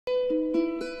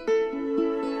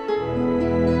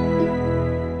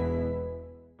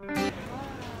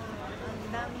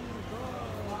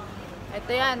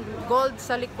Ito yan, gold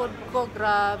sa likod ko.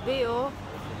 Grabe, oh.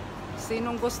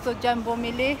 Sinong gusto dyan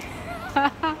bumili?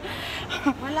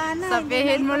 Wala na.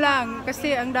 Sabihin mo lang.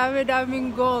 Kasi ang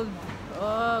dami-daming gold.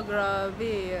 Oh,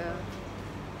 grabe.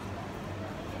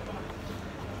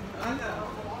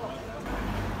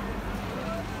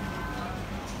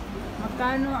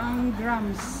 Magkano ang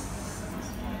grams?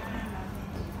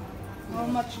 How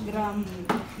much gram?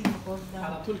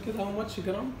 How much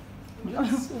gram?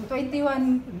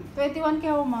 21. 21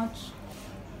 how much?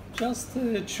 Just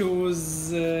choose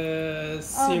this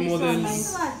C one, models.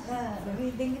 nice.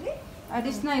 Reading ring?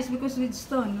 This is nice because with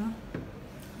stone, no?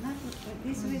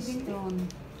 This reading ring? Stone.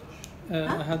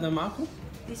 هذا معكم؟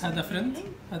 This هذا reading friend?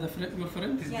 ring? هذا your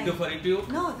friend? This video for YouTube?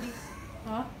 No, this.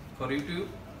 Huh? For YouTube?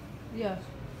 Yeah.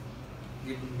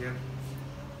 Give me here.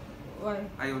 Why?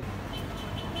 Ayun.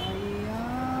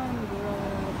 Ayan,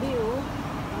 grabe, oh.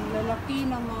 Ang lalaki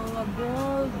ng mga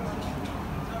gold.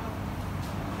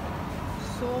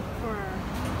 Super.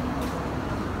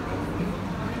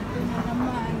 Ito na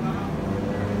naman.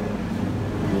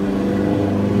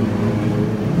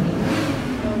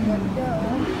 Ang ganda,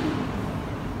 oh.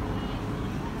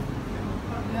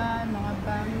 Yan, mga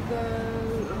bangle.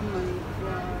 Oh my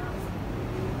God.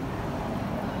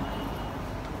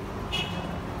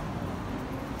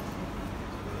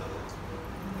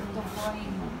 Ito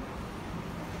coin.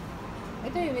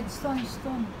 Ito yung with stone.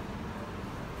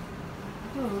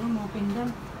 Ito, mga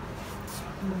pendant.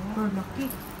 Super lucky.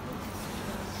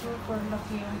 Super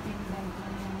lucky yung pendant.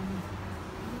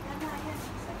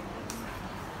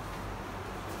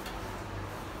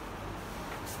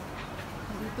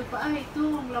 Dito pa, ito,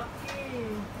 ang laki.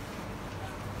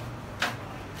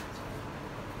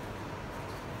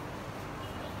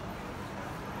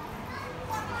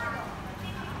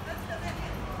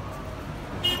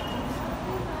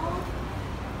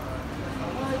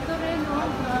 Ito rin, oh.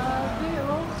 Grabe,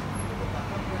 oh.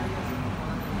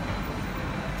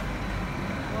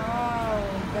 Wow,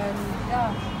 ganda.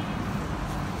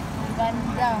 Ang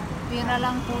ganda. Pira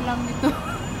lang kulang nito.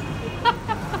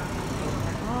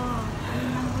 Oh,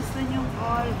 yun ang gusto niyong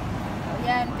gold.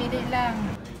 Ayan, pili lang.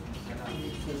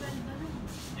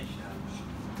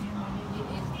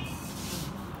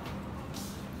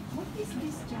 What is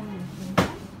this channel?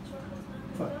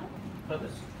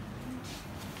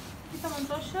 Kita man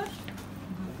to, sir?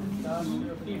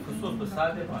 في فصول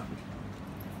بالصادق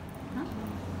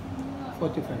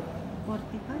 45.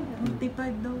 45.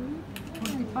 45 daw yun.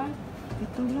 45?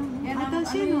 Ito lang. Yan Ata ang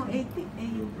sino? ano 80.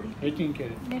 18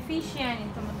 karat. May fish yan.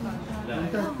 Ito man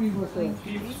to. في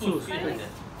فصول في بدل.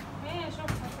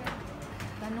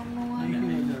 Tanong mo nga.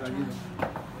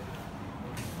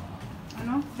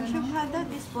 Ano? Shahada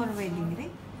is for wedding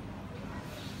ring.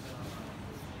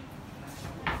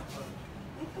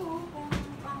 Ito,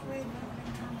 pang wedding ring.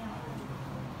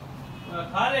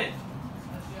 خالد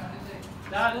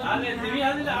خالد تبي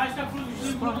هذه 10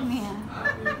 فلوس For me, ah.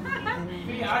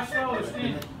 في 10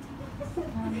 و20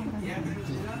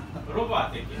 ربع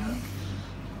تكي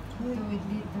Ito with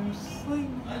liters. Uy,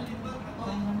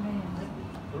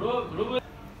 ربع.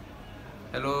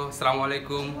 Hello, assalamu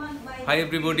alaikum. Hi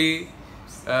everybody.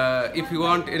 If you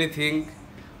want anything,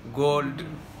 gold,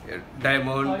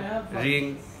 diamond,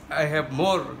 ring, I have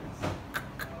more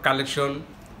collection.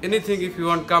 Anything if you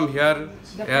want, come here.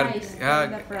 The Here, price, yeah,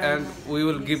 the price. and we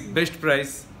will give best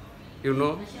price. You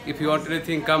know, if you want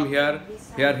anything, come here.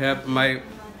 Here have my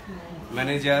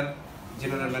manager,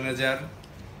 general manager.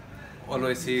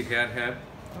 Always see here have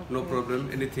no problem.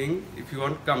 Anything if you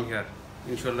want, come here.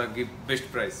 Inshallah, give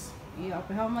best price. Yeah,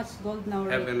 okay. How much gold now?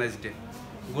 Have a nice day.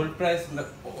 Gold price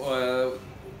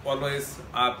always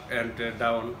up and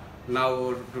down. Now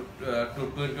to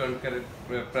 21 carat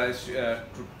price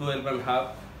to 12 and a half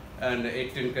and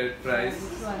 18 carat price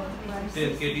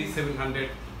 10 kg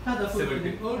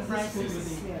 770. Prices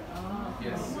here. Oh,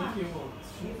 Yes. okay.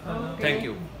 Thank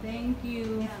you. Thank you.